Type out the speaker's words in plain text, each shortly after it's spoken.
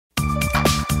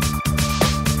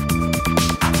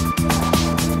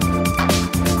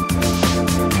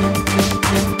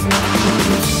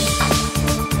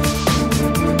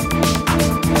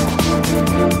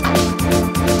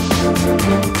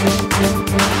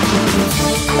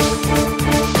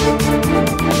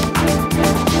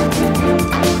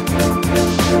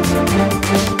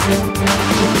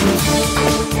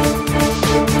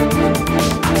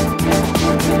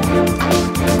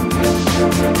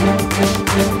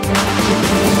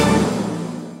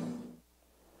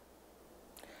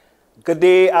Good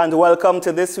day and welcome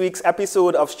to this week's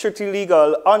episode of Strictly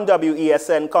Legal on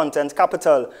WESN Content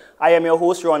Capital. I am your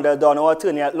host, Rondell, Donawa,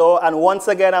 attorney at law, and once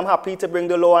again I'm happy to bring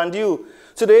the law and you.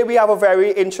 Today we have a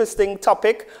very interesting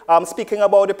topic, speaking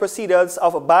about the procedures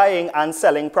of buying and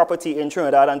selling property in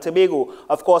Trinidad and Tobago.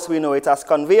 Of course, we know it as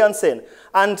conveyancing.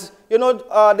 And, you know,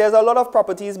 there's a lot of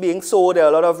properties being sold, there are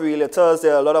a lot of realtors,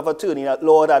 there are a lot of attorney at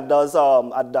law that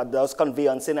does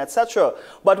conveyancing, etc.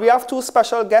 But we have two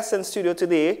special guests in studio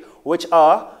today,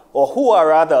 who are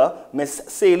rather, Miss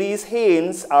Saelese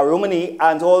Haynes-Romany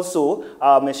and also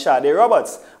Miss Sade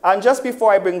Roberts. And just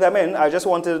before I bring them in, I just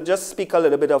want to speak a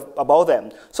little bit about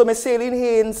them. So Miss Saelese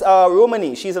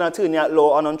Haynes-Romany, she's an attorney at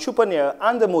law, an entrepreneur,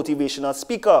 and a motivational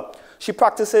speaker. She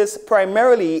practices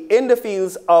primarily in the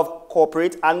fields of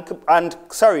corporate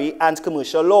and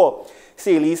commercial law.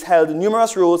 Saelese held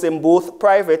numerous roles in both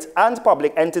private and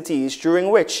public entities, during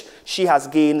which she has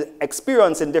gained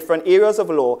experience in different areas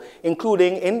of law,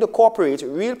 including in the corporate,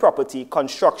 real property,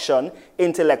 construction,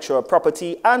 intellectual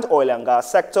property, and oil and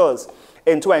gas sectors.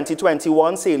 In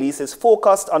 2021, Saelese is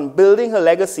focused on building her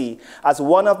legacy as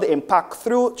one of the impact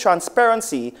through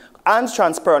transparency and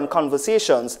transparent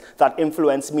conversations that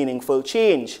influence meaningful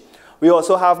change. We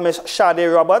also have Ms.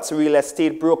 Sade Roberts, real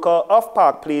estate broker of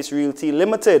Place Realty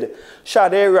Ltd.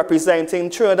 Sade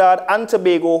representing Trinidad and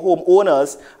Tobago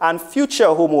homeowners and future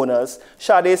homeowners.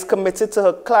 Sade is committed to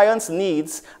her clients'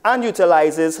 needs and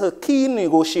utilizes her keen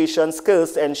negotiation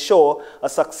skills to ensure a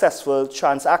successful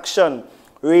transaction.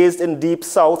 Raised in deep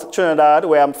South Trinidad,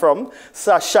 where I'm from,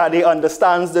 Sade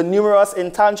understands the numerous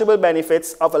intangible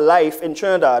benefits of a life in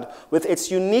Trinidad with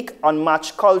its unique,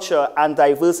 unmatched culture and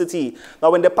diversity.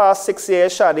 Now, in the past 6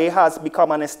 years, Sade has become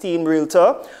an esteemed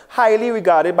realtor, highly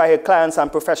regarded by her clients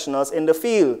and professionals in the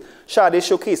field. Sade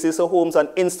showcases her homes on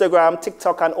Instagram,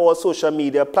 TikTok, and all social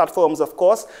media platforms, of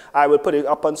course. I will put it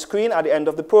up on screen at the end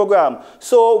of the program.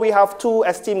 So we have two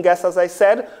esteemed guests, as I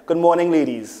said. Good morning,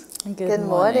 ladies. Good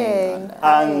morning.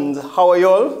 And how are you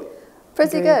all?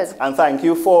 Pretty good. And thank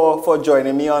you for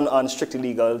joining me on Strictly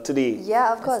Legal today.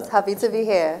 Yeah, of course. Happy to be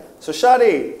here. So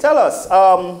Sade, tell us,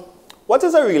 what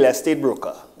is a real estate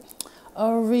broker?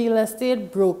 A real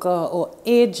estate broker or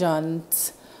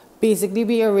agent, basically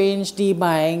we arrange the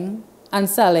buying and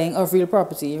selling of real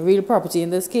property. Real property,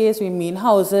 in this case, we mean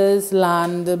houses,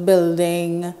 land,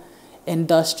 building,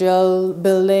 industrial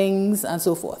buildings, and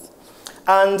so forth.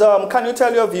 And can you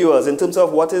tell your viewers in terms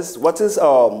of what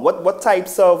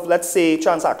types of, let's say,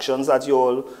 transactions that you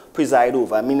all preside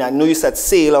over? I mean, I know you said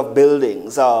sale of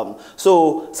buildings.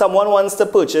 So someone wants to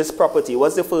purchase property.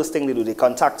 What's the first thing they do? They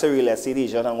contact a real estate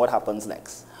agent, and what happens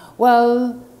next?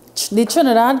 Well, the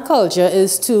Trinidad culture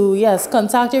is to, yes,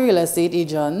 contact a real estate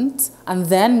agent and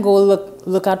then go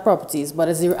look at properties, but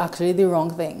it's actually the wrong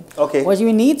thing. Okay. What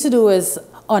you need to do is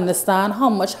understand how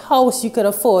much house you could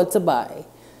afford to buy.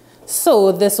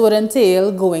 So this would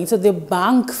entail going to the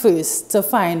bank first to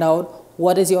find out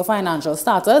what is your financial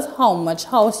status, how much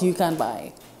house you can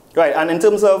buy. Right, and in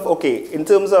terms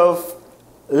of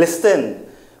listing,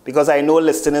 because I know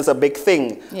listing is a big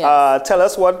thing. Yes. Tell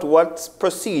us what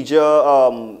procedure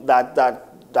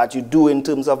that you do in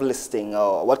terms of listing,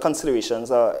 or what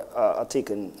considerations are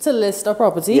taken? To list a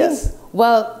property? Yes.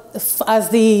 Well, as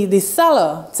the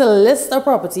seller, to list a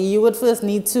property, you would first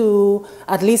need to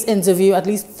at least interview at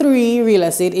least 3 real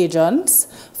estate agents,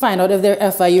 find out if they're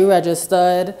FIU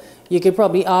registered. You could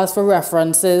probably ask for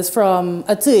references from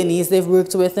attorneys they've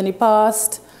worked with in the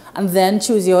past, and then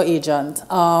choose your agent.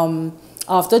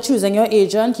 After choosing your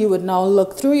agent, you would now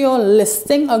look through your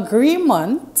listing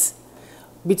agreement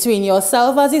between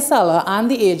yourself as the seller and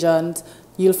the agent.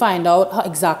 You'll find out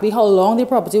exactly how long the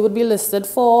property would be listed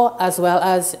for, as well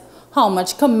as how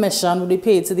much commission would be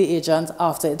paid to the agent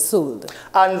after it's sold.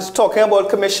 And talking about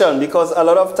commission, because a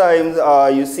lot of times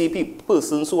you see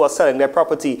persons who are selling their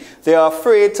property, they are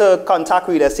afraid to contact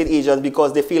real estate agents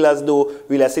because they feel as though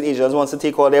real estate agents want to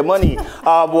take all their money.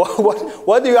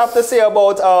 What do you have to say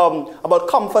about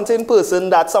comforting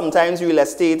person that sometimes real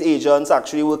estate agents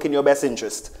actually work in your best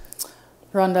interest?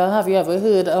 Rondell, have you ever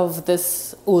heard of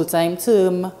this old-time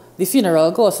term, the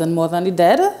funeral costing more than the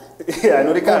dead? Yeah, I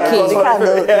know the candle. Okay. The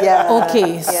candle, yeah.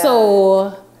 Okay, yeah.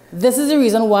 So this is the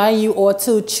reason why you ought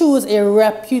to choose a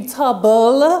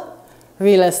reputable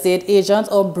real estate agent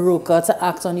or broker to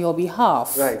act on your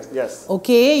behalf. Right, yes.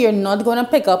 Okay, you're not going to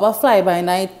pick up a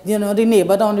fly-by-night, the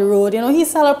neighbor down the road. He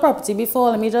sold a property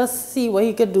before, let me just see what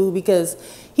he could do, because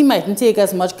he mightn't take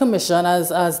as much commission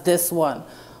as this one.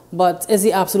 But it's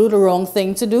the absolute wrong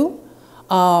thing to do.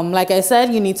 Like I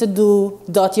said, you need to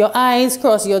dot your I's,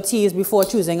 cross your T's before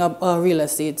choosing a real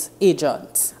estate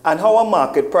agent. And how are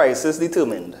market prices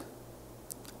determined?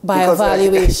 by a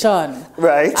valuation.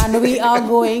 Right. And we are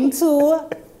going to,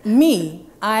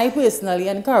 I personally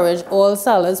encourage all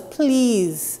sellers,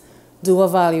 please do a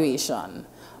valuation.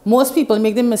 Most people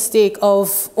make the mistake of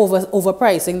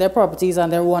overpricing their properties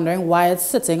and they're wondering why it's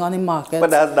sitting on the market. But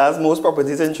that's most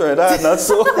properties in Trinidad, not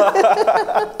so.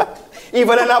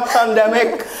 Even in a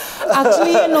pandemic.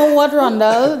 Actually, you know what,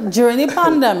 Rondell? During the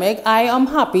pandemic, I am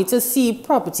happy to see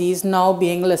properties now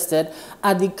being listed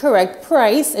at the correct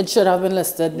price it should have been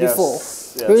listed before.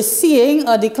 Yes. We're seeing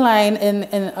a decline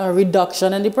in a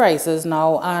reduction in the prices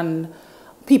now, and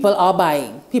people are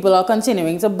buying. People are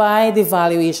continuing to buy. The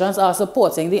valuations are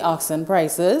supporting the asking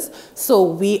prices. So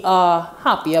we are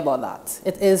happy about that.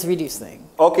 It is reducing.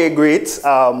 Okay, great.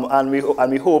 And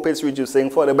we hope it's reducing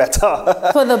for the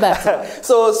better. For the better.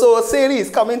 So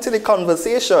Saelese, coming to the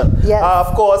conversation. Yes.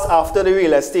 Of course, after the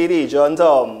real estate agent,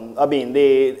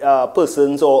 the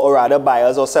persons or rather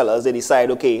buyers or sellers, they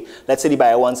decide, okay, let's say the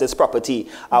buyer wants this property.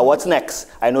 What's next?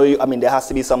 I know, there has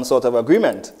to be some sort of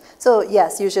agreement. So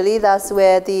yes, usually that's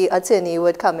where the attorney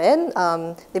would come in.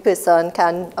 The person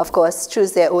can, of course,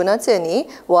 choose their own attorney.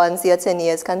 Once the attorney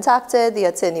is contacted, the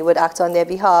attorney would act on their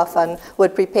behalf and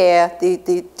would prepare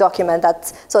the document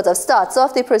that sort of starts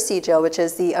off the procedure, which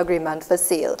is the agreement for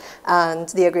sale. And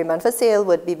the agreement for sale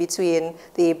would be between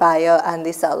the buyer and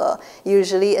the seller.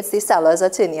 Usually it's the seller's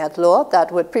attorney at law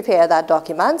that would prepare that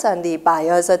document, and the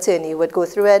buyer's attorney would go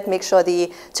through it, make sure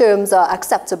the terms are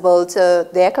acceptable to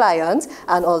their client,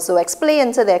 and also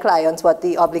explain to their clients what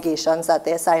the obligations that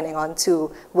they're signing on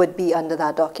to would be under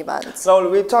that document. Now,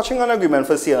 we're touching on agreement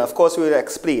for sale. Of course, we'll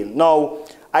explain. Now,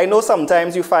 I know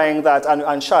sometimes you find that,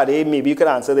 and Sade, maybe you can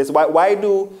answer this, why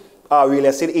do real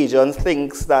estate agents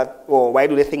think that, or why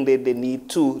do they think they need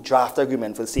to draft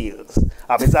agreement for sales?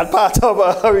 Is that part of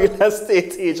a real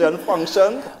estate agent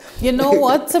function? You know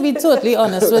what, to be totally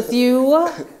honest with you,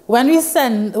 when we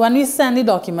send the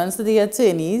documents to the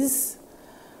attorneys,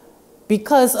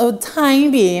 because of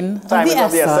time being of the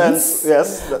essence,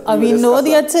 yes. We know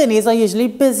the attorneys are usually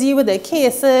busy with their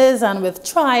cases and with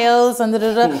trials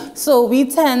and so we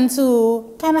tend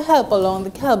to kind of help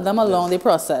them along the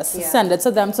process. Yeah. Send it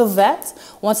to them to vet.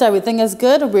 Once everything is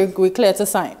good, we're clear to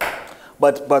sign.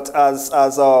 But as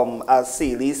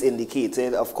Saelese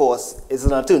indicated, of course, it's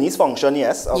an attorney's function,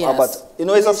 yes. But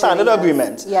it's a standard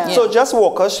agreement. Yeah. So just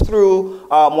walk us through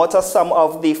what are some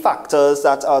of the factors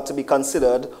that are to be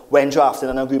considered when drafting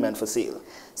an agreement for sale.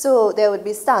 So there would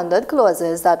be standard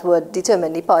clauses that would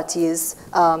determine the parties'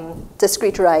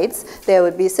 discrete rights. There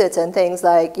would be certain things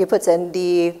like you put in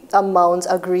the amount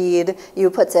agreed, you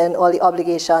put in all the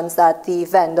obligations that the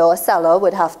vendor or seller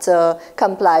would have to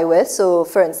comply with. So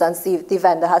for instance, the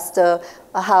vendor has to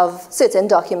have certain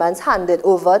documents handed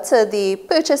over to the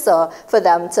purchaser for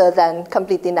them to then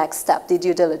complete the next step, the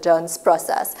due diligence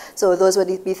process. So those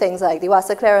would be things like the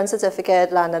WASA clearance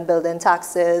certificate, land and building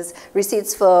taxes,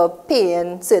 receipts for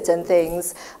paying certain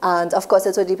things, and of course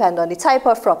it would depend on the type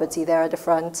of property. There are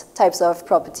different types of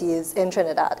properties in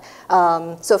Trinidad.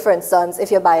 So for instance, if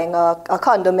you're buying a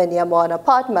condominium or an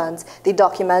apartment, the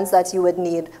documents that you would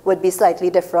need would be slightly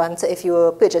different if you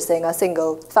were purchasing a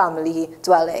single family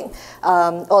dwelling.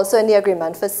 Also in the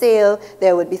agreement for sale,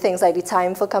 there would be things like the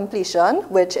time for completion,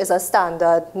 which is a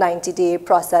standard 90-day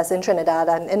process in Trinidad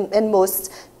and in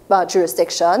most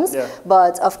jurisdictions. Yeah.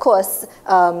 But of course,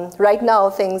 right now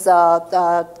things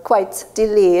are quite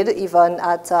delayed even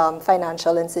at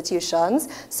financial institutions.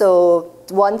 So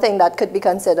one thing that could be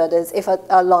considered is if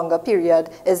a longer period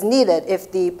is needed,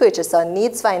 if the purchaser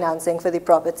needs financing for the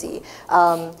property.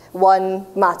 One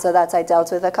matter that I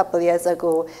dealt with a couple years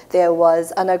ago, there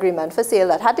was an agreement for sale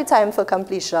that had the time for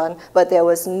completion, but there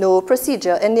was no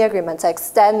procedure in the agreement to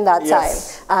extend that time,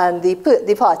 and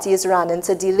the parties ran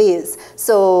into delays.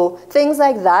 So things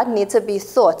like that need to be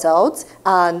thought out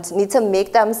and need to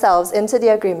make themselves into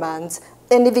the agreement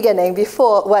in the beginning,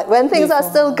 before when things are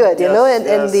still good, in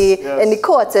the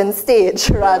courting stage,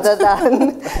 rather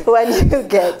than when you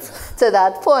get to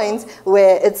that point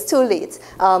where it's too late.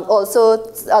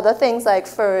 Also, other things like,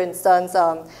 for instance,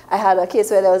 I had a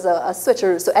case where there was a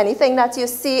switcheroo. So anything that you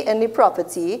see in the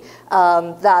property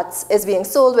that is being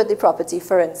sold with the property,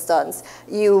 for instance,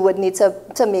 you would need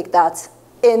to make that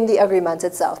in the agreement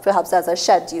itself, perhaps as a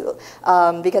schedule.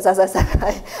 Because as I said,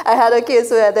 I had a case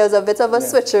where there was a bit of a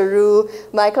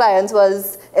switcheroo. My client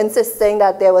was insisting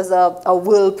that there was a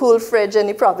Whirlpool fridge in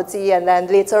the property, and then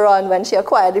later on when she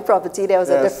acquired the property, there was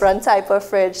a different type of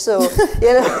fridge. So,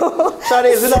 you know. Sade,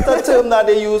 is it not a term that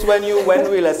they use when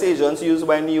real estate agents use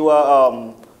when you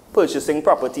are purchasing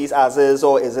properties as is,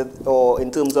 or is it, or in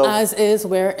terms of as is,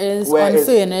 where is,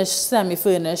 unfurnished,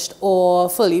 semi-furnished, or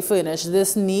fully furnished?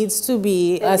 This needs to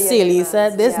be, as Saelese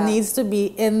said, this needs to be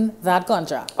in that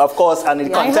contract. Of course, and the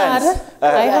contents.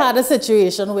 I had a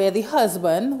situation where the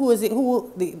husband,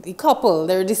 the couple,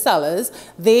 they're the sellers,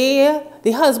 the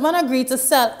husband agreed to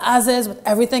sell as is with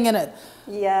everything in it.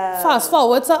 Yeah. Fast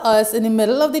forward to us in the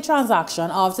middle of the transaction,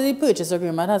 after the purchase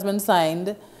agreement has been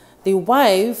signed, the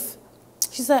wife,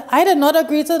 she said, I did not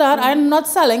agree to that. I'm not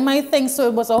selling my things. So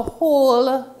it was a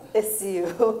whole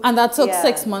issue. And that took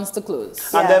 6 months to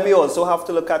close. And then we also have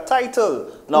to look at title.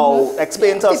 Now,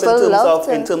 explain to us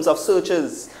in terms of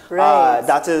searches. Right.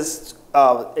 That is,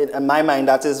 in my mind,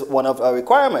 that is one of a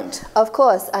requirement. Of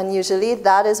course, and usually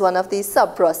that is one of the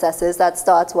sub-processes that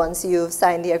starts once you've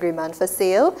signed the agreement for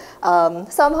sale.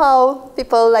 Somehow,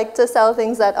 people like to sell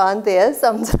things that aren't there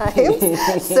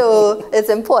sometimes. So it's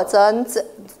important.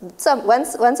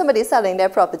 When somebody is selling their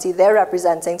property, they're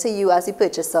representing to you as the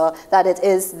purchaser that it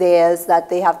is theirs, that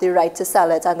they have the right to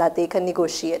sell it, and that they can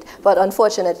negotiate. But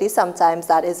unfortunately, sometimes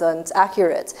that isn't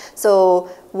accurate. So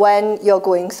when you're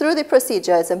going through the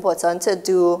procedure, it's important to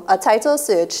do a title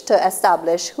search to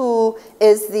establish who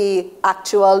is the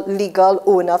actual legal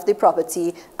owner of the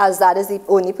property, as that is the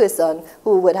only person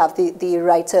who would have the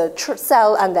right to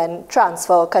sell and then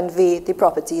transfer, convey the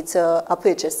property to a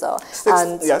purchaser.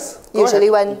 Usually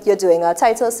when you're doing a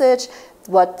title search,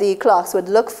 what the clerks would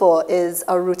look for is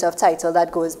a root of title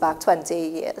that goes back 20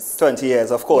 years. 20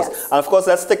 years, of course. Yes. And of course,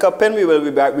 let's stick a pin. We will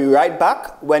be right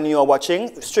back when you are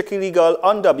watching Strictly Legal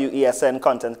on WESN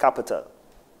Content Capital.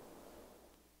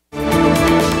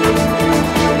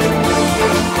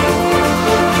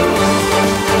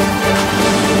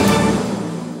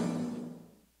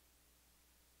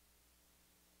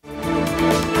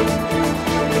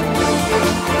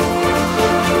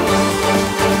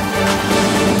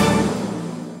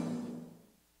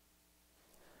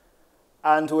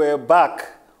 And we're back.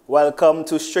 Welcome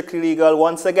to Strictly Legal.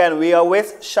 Once again, we are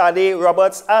with Sade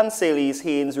Roberts and Saelese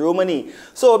Haynes-Romany.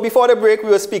 So before the break, we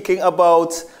were speaking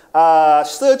about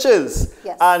searches.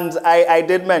 Yes. And I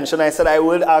did mention, I said I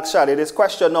would ask Sade this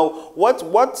question. Now, what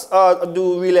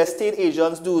do real estate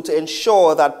agents do to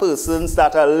ensure that persons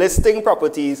that are listing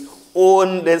properties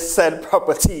own this said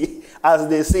property, as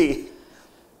they say?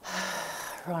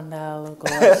 Rondell,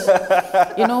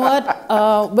 gosh. You know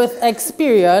what? With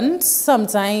experience,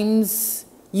 sometimes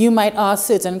you might ask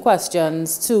certain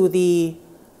questions to the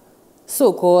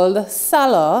so-called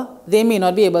seller. They may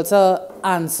not be able to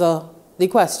answer the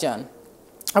question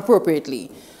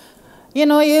appropriately. You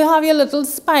know, you have your little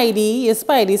spidey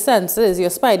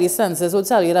senses will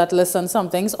tell you that, listen,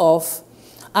 something's off.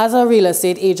 As a real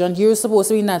estate agent, you're supposed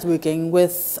to be networking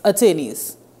with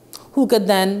attorneys who could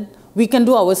then, we can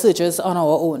do our searches on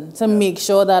our own to make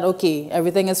sure that, okay,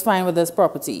 everything is fine with this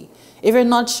property. If you're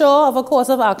not sure of a course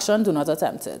of action, do not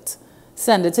attempt it.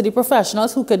 Send it to the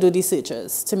professionals who could do the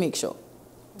searches to make sure,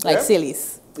 like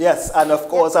Saelese. Yes, and of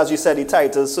course, as you said, the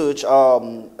title search,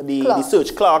 the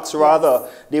search clerks, rather,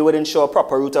 they would ensure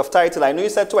proper root of title. I know you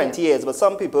said 20 years, but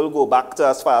some people go back to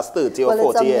as far as 30 or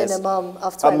 40 years. Well,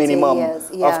 it's a minimum of 20 years.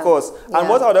 Yeah. Of course. And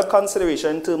what other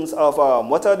consideration in terms of,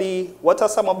 what are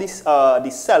some of the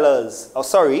sellers, or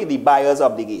sorry, the buyer's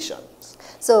obligations?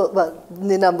 So, well,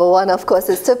 the number one, of course,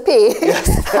 is to pay in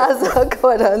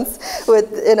accordance with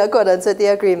the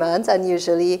agreement. And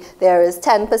usually there is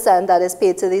 10% that is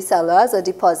paid to the seller as a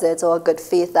deposit or good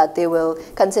faith that they will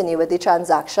continue with the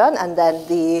transaction. And then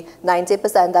the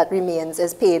 90% that remains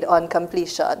is paid on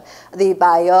completion. The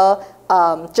buyer,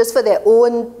 just for their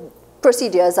own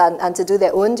procedures and to do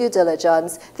their own due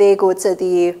diligence, they go to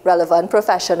the relevant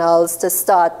professionals to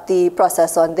start the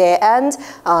process on their end.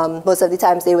 Most of the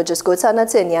times they would just go to an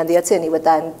attorney, and the attorney would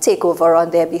then take over on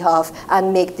their behalf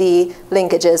and make the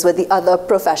linkages with the other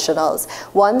professionals.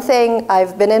 One thing,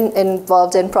 I've been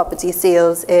involved in property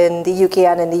sales in the UK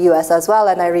and in the US as well,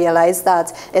 and I realized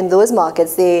that in those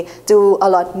markets they do a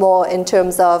lot more in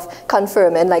terms of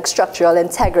confirming like structural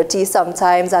integrity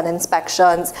sometimes and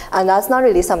inspections, and that's not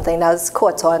really something that's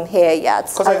caught on here yet.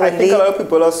 Because I think a lot of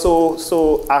people are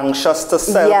so anxious to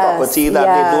sell property that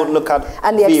they don't look at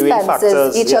and the varying expenses.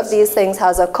 factors. Each of these things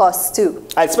has a cost too.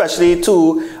 Especially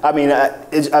too,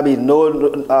 this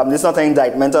is not an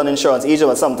indictment on insurance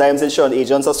agents, but sometimes insurance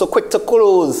agents are so quick to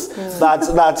close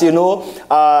that you know,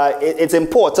 it's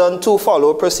important to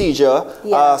follow procedure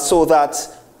so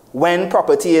that when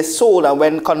property is sold and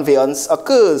when conveyance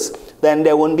occurs, then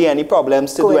there won't be any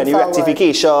problems to do any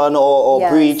rectification or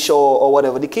breach or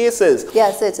whatever the case is.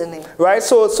 Yes, certainly. Right,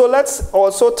 so let's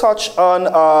also touch on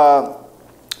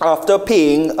after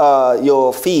paying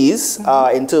your fees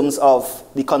in terms of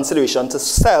the consideration to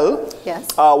sell, yes.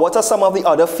 What are some of the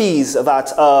other fees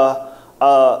that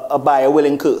a buyer will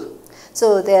incur?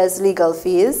 So there's legal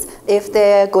fees. If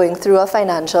they're going through a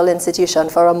financial institution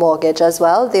for a mortgage as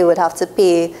well, they would have to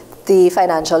pay the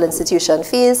financial institution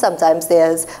fees. Sometimes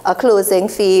there's a closing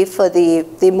fee for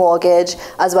the mortgage,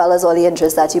 as well as all the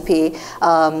interest that you pay.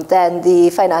 Then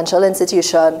the financial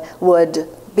institution would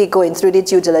be going through the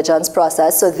due diligence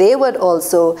process. So they would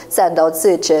also send out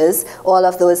searches. All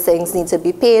of those things need to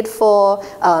be paid for.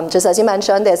 Just as you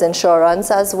mentioned, there's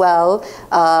insurance as well.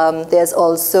 There's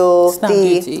also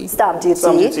stamp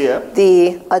duty, yeah.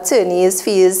 the attorney's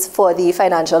fees for the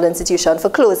financial institution for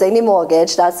closing the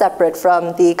mortgage. That's separate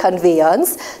from the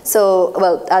conveyance. So,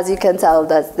 well, as you can tell,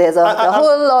 there's a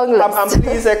whole long list.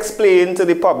 Please explain to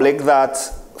the public that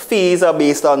fees are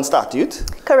based on statute.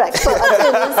 Correct. For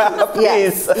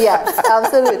attorneys, yes,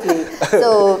 absolutely.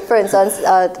 So, for instance,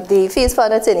 the fees for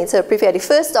an attorney to prepare the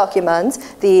first document,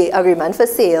 the agreement for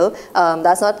sale,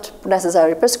 that's not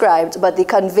necessarily prescribed, but the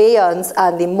conveyance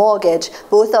and the mortgage,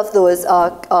 both of those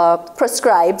are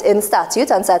prescribed in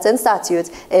statute and set in statute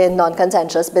in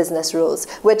non-contentious business rules,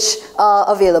 which are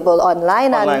available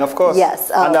online. Online, of course.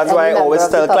 Yes. And that's why I always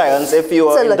tell clients, if you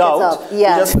are in doubt, you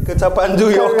just look it up and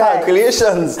do your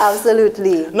calculations.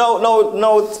 Absolutely. Now,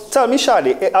 tell me,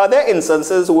 Sade, are there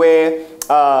instances where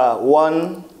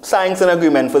one signs an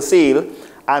agreement for sale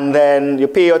and then you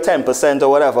pay your 10% or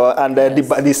whatever, and then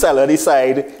the seller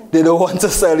decide they don't want to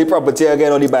sell the property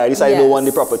again, or the buyer decide they don't want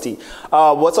the property?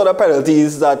 What sort of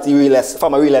penalties that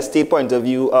from a real estate point of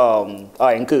view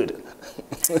are incurred?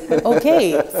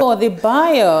 Okay, for the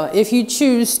buyer, if you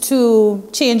choose to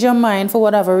change your mind for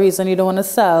whatever reason, you don't want to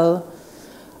sell,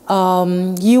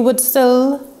 you would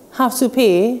still have to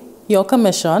pay your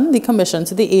commission, the commission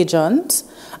to the agent,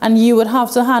 and you would have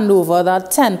to hand over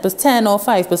that 10 or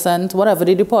 5%, whatever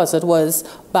the deposit was,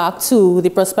 back to the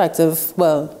prospective,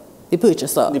 well, the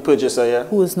purchaser. The purchaser, yeah.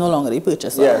 Who is no longer the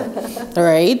purchaser. Yeah.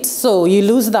 Right? So you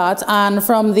lose that, and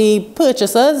from the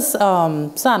purchaser's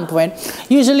standpoint,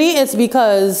 usually it's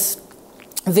because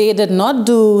they did not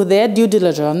do their due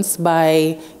diligence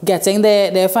by getting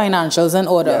their financials in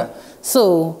order. Yeah.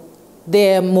 So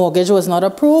their mortgage was not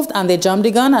approved and they jumped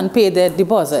the gun and paid their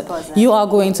deposit. You are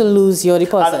going to lose your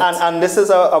deposit. And this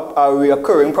is a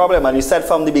recurring problem. And you said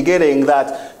from the beginning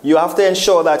that you have to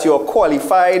ensure that you're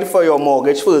qualified for your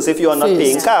mortgage first if you are not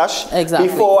paying cash,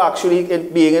 before actually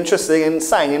being interested in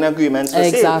signing agreements for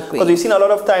sale. Because we've seen a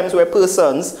lot of times where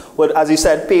persons would, as you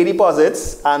said, pay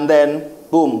deposits and then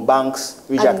boom, banks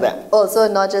reject them. Also,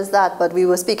 not just that, but we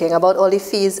were speaking about all the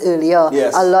fees earlier.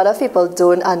 Yes. A lot of people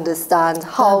don't understand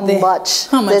how much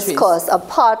this costs,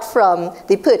 apart from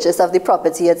the purchase of the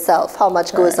property itself, how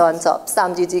much goes on top.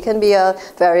 Stamp duty can be a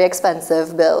very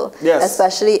expensive bill. Yes.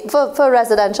 Especially for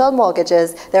residential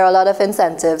mortgages, there are a lot of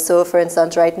incentives. So, for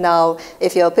instance, right now,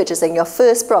 if you're purchasing your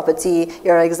first property,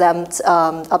 you're exempt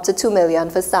up to $2 million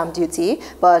for stamp duty.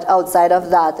 But outside of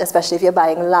that, especially if you're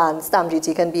buying land, stamp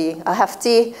duty can be a hefty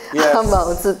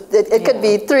amounts. It could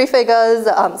be 6 figures,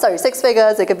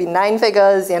 it could be 9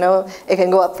 figures, you know, it can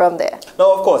go up from there.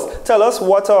 Now, of course, tell us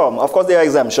what, of course, there are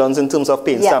exemptions in terms of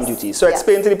paying stamp duty. So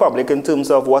explain to the public in terms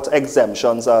of what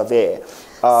exemptions are there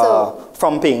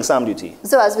from paying stamp duty.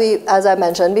 So as I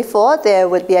mentioned before, there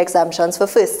would be exemptions for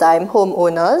first-time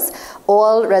homeowners.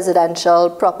 All residential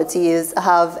properties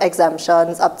have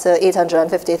exemptions up to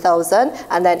 $850,000,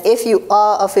 and then if you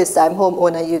are a first-time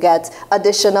homeowner, you get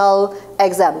additional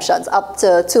exemptions up to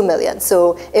 $2 million.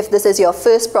 So if this is your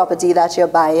first property that you're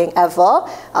buying ever,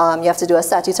 you have to do a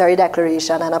statutory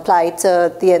declaration and apply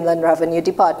to the Inland Revenue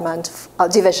Department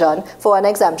division for an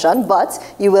exemption, but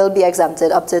you will be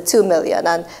exempted up to $2 million,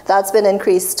 and that's been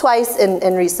increased twice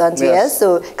in recent years.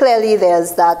 So clearly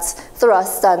there's that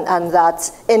thrust and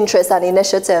that interest and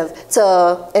initiative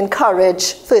to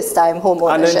encourage first-time home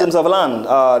ownership. And in terms of land,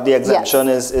 the exemption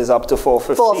is up to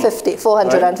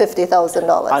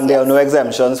 $450,000. And there are no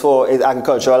exemptions for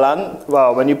agricultural land.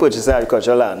 Well, when you purchase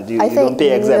agricultural land, you don't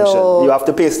pay exemption. No. You have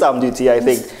to pay stamp duty, I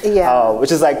think,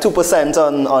 which is like 2%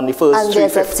 on the first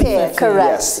 $350,000. Correct.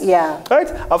 Yes. Yeah.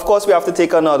 Right. Of course, we have to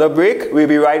take another break. We'll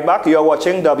be right back. You are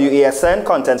watching WASN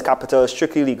Content Capital,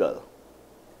 Strictly Legal.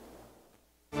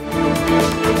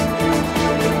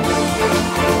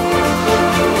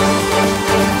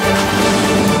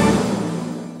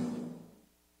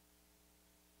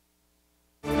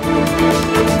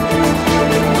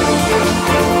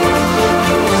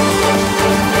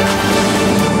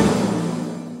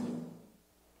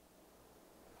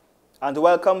 And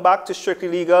welcome back to Strictly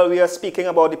Legal. We are speaking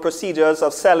about the procedures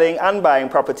of selling and buying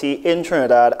property in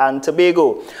Trinidad and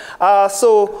Tobago.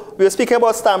 So we were speaking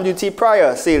about stamp duty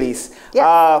prior, Saelese.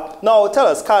 Yeah. Now tell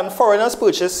us, can foreigners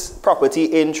purchase property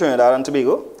in Trinidad and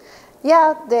Tobago?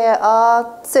 Yeah, there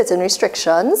are certain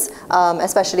restrictions,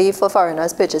 especially for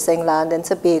foreigners purchasing land in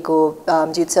Tobago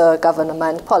due to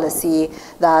government policy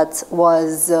that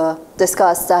was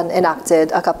discussed and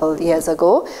enacted a couple of years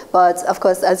ago. But of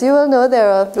course, as you will know, there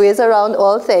are ways around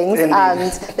all things. Indeed.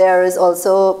 And there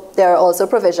are also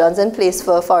provisions in place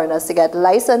for foreigners to get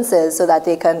licenses so that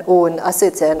they can own a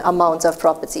certain amount of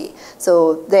property.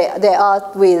 So there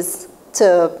are ways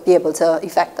to be able to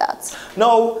effect that.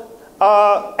 Now,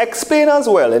 explain as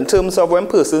well, in terms of when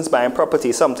persons buying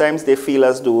property, sometimes they feel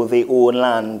as though they own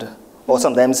land, or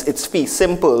sometimes it's fee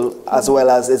simple as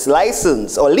well as it's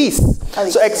license or lease.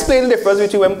 So explain the difference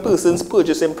between when persons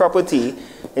purchasing property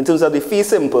in terms of the fee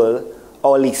simple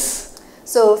or lease.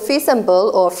 So fee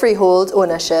simple or freehold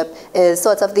ownership is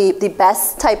sort of the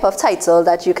best type of title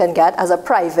that you can get as a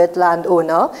private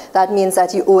landowner. That means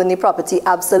that you own the property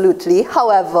absolutely,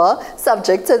 however,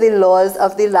 subject to the laws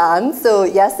of the land. So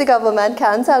yes, the government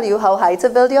can tell you how high to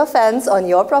build your fence on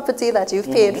your property that you've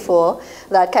paid for,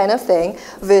 that kind of thing,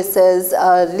 versus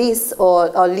a lease or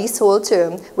a leasehold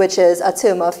term, which is a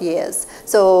term of years.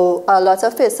 So a lot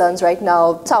of persons right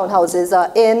now, townhouses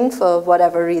are in for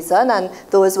whatever reason, and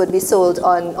those would be sold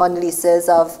on leases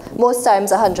of most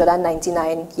times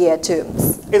 199-year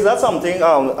terms. Is that something,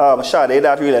 Sade,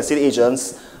 that real estate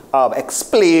agents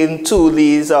explain to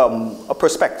these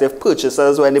prospective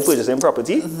purchasers when they're purchasing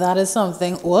property? That is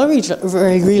something all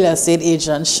real estate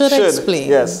agents should explain.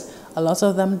 Yes. A lot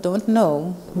of them don't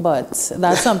know, but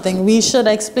that's something we should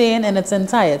explain in its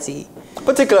entirety.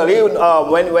 Particularly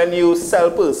when you sell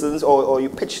persons or you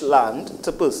pitch land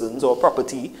to persons or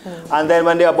property, and then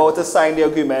when they're about to sign the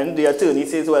agreement, the attorney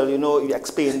says, well, you know, you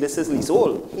explain this is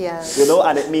leasehold. Yeah. You know,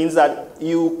 and it means that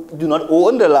you do not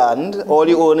own the land, all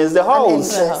you own is the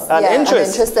house. An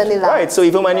interest in the land. Right, so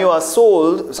even when you are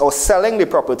sold or selling the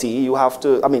property, you have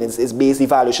to, I mean, it's based, the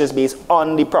valuation is based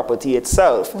on the property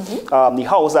itself, the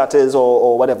house that is,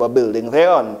 or whatever building they're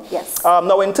on. Yes.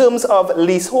 Now, in terms of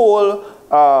leasehold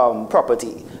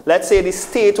property, let's say the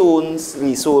state owns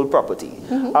leasehold property.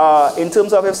 In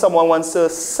terms of if someone wants to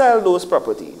sell those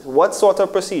properties, what sort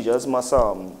of procedures must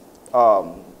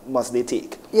they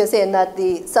take? You're saying that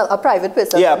a private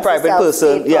person? Yeah, private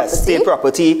person, yes, state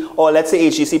property, or let's say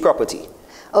HGC property.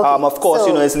 Okay, of course, so,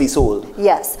 you know, it's leasehold.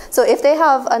 Yes. So if they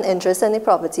have an interest in the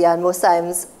property, and most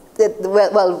times,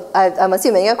 I'm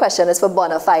assuming your question is for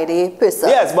bona fide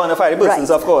persons. Yes, bona fide persons,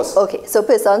 right. Of course. Okay, so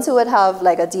persons who would have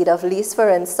like a deed of lease, for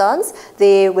instance,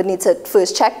 they would need to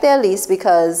first check their lease,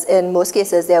 because in most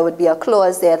cases there would be a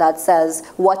clause there that says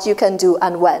what you can do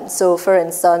and when. So for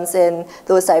instance, in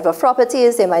those type of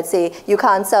properties, they might say you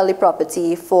can't sell the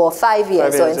property for 5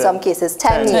 years, or in some cases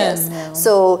 10 years. Yeah.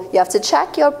 So you have to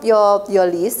check your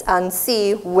lease and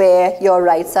see where your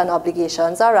rights and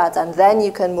obligations are at, and then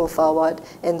you can move forward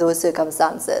in those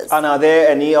circumstances. And are there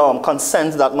any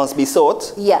consents that must be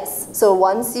sought? Yes. So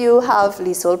once you have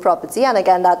leasehold property, and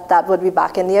again that would be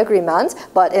back in the agreement,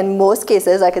 but in most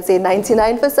cases, I could say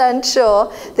 99%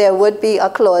 sure, there would be a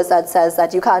clause that says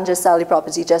that you can't just sell the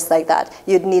property just like that.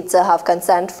 You'd need to have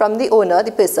consent from the owner,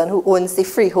 the person who owns the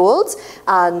freehold,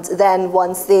 and then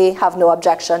once they have no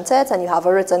objection to it and you have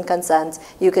a written consent,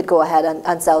 you could go ahead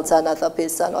and sell to another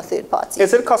person or third party.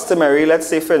 Is it customary, let's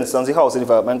say for instance the Housing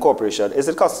Development Corporation, is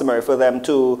it customary for them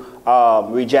to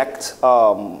reject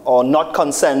or not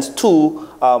consent to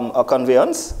a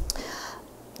conveyance?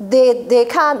 They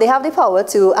can, they have the power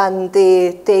to, and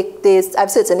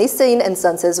I've certainly seen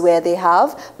instances where they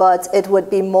have, but it would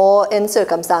be more in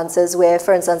circumstances where,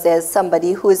 for instance, there's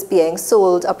somebody who's being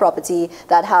sold a property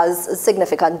that has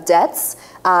significant debts,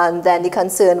 and then the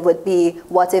concern would be,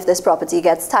 what if this property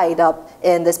gets tied up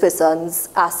in this person's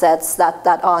assets that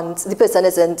aren't, the person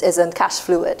isn't cash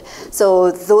fluid. So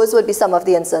those would be some of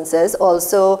the instances.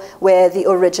 Also, where the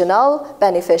original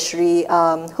beneficiary,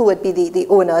 who would be the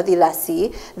owner, the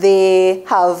lessee, they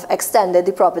have extended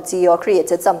the property or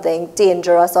created something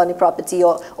dangerous on the property,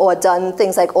 or done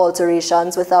things like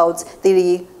alterations without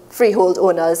the freehold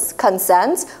owner's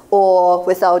consent, or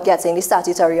without getting the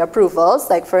statutory approvals,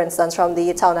 like for instance from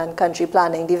the Town and Country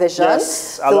Planning Division.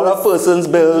 Yes, a lot of persons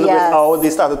build without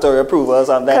the statutory approvals,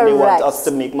 and then they want us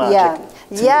to make magic.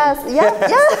 Yeah. Yes,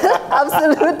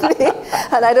 absolutely.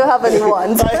 And I don't have any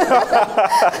ones.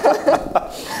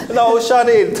 Now,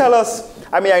 Sade, tell us,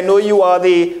 I mean, I know you are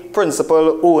the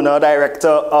principal owner, director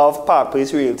of Park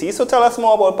Place Realty, so tell us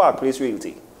more about Park Place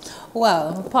Realty.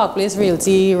 Well, Park Place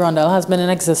Realty Rondell has been in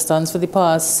existence for the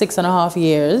past 6.5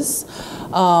 years,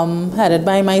 headed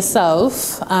by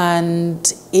myself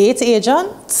and 8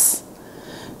 agents.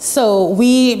 So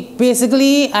we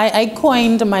basically, I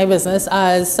coined my business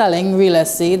as selling real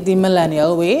estate the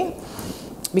millennial way,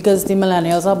 because the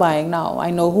millennials are buying now.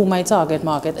 I know who my target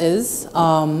market is.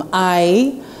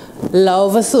 I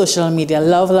love social media,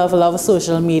 love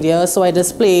social media. So I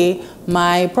display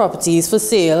my properties for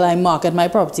sale. I market my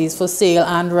properties for sale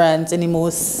and rent in the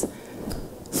most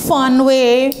fun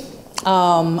way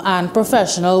and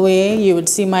professional way. You would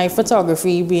see my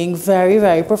photography being very,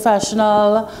 very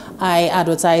professional. I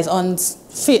advertise on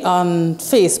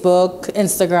Facebook,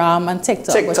 Instagram, and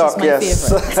TikTok, which is my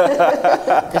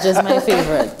favorite. Which is my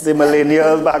favorite. The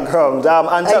millennial background.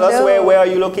 And tell us where are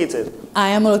you located?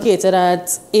 I am located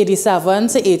at 87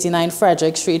 to 89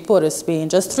 Frederick Street, Port of Spain,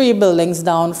 just 3 buildings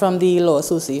down from the Law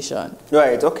Association.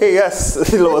 Right, okay, yes,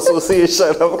 the Law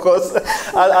Association, of course.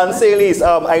 And Saelese,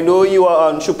 I know you are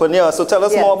an entrepreneur, so tell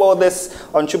us more about this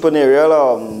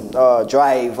entrepreneurial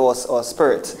drive or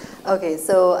spirit. Okay,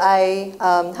 so I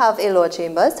have a law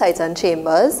chambers, Titan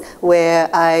Chambers, where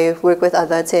I work with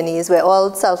other attorneys. We're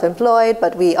all self-employed,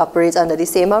 but we operate under the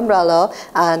same umbrella,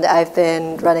 and I've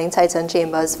been running Titan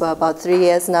Chambers for about 3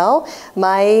 years now.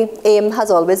 My aim has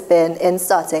always been in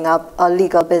starting up a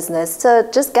legal business to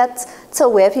just get to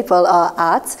where people are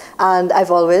at, and I've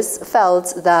always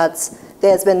felt that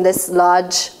there's been this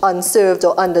large unserved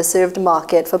or underserved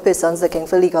market for persons looking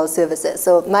for legal services.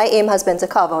 So my aim has been to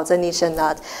carve out a niche in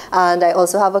that. And I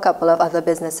also have a couple of other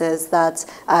businesses that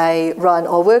I run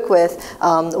or work with.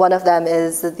 One of them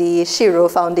is the Shiro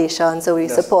Foundation. So we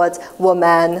support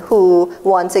women who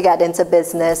want to get into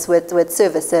business with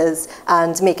services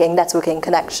and making networking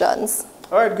connections.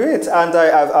 All right, great. And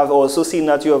I've also seen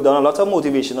that you have done a lot of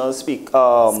motivational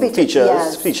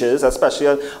features, especially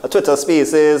on Twitter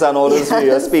Spaces and all those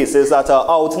various spaces that are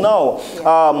out now.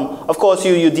 Of course,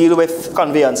 you deal with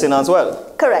conveyancing as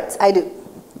well. Correct, I do.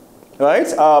 Right.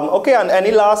 Okay. And any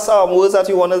last words that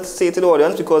you want to say to the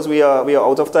audience, because we are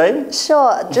out of time?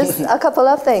 Sure. Just a couple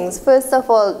of things. First of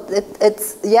all,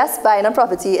 it's yes, buying a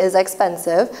property is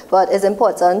expensive, but it's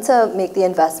important to make the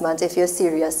investment if you're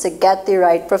serious, to get the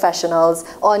right professionals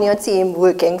on your team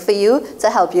working for you to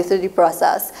help you through the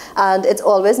process. And it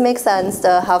always makes sense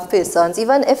to have persons,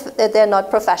 even if they're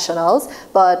not professionals,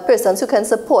 but persons who can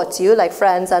support you, like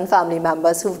friends and family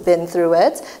members who've been through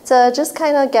it, to just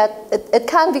kind of get it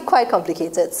can be quite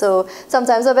complicated. So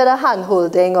sometimes a bit of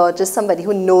hand-holding or just somebody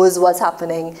who knows what's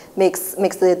happening makes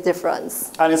the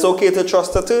difference. And it's okay to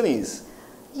trust attorneys?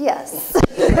 Yes.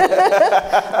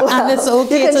 And it's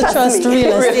okay to trust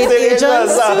real estate agents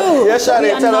too. Yes, Sade,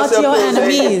 we are not your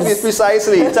enemies.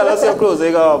 Precisely. Tell us your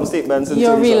closing statements.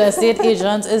 Your real estate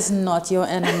agent is not your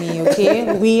enemy,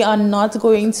 okay? We are not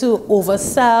going to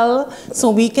oversell so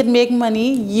we can make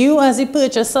money. You as a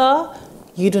purchaser,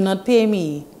 you do not pay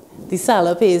me. The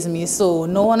seller pays me, so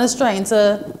no one is trying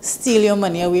to steal your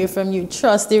money away from you.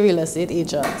 Trust the real estate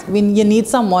agent. You need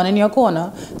someone in your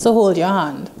corner to hold your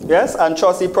hand. Yes, and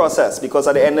trust the process, because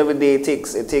at the end of the day, it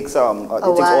takes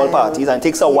all parties, and it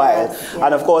takes a while. Yes.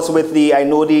 And of course, with I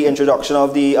know the introduction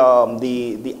of the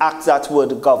act that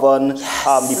would govern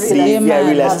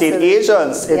real estate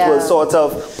agents, it will sort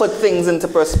of put things into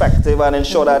perspective and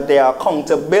ensure that there are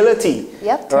accountability.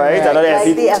 Yep. Right. And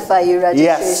like the FIU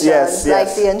registration. Yes.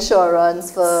 Like the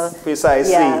insurance for...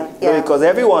 Precisely. Because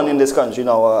everyone in this country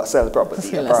now sells property.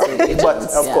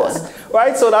 But of course.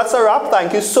 Right, so that's a wrap.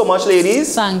 Thank you so much,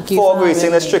 ladies. Thank you for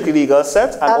gracing the Strictly Legal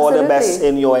set, and all the best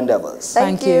in your endeavors.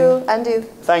 Thank you. And you.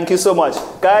 Thank you so much.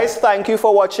 Guys, thank you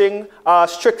for watching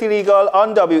Strictly Legal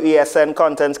on WESN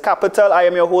Content Capital. I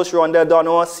am your host,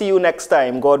 Donawa. See you next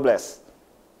time. God bless.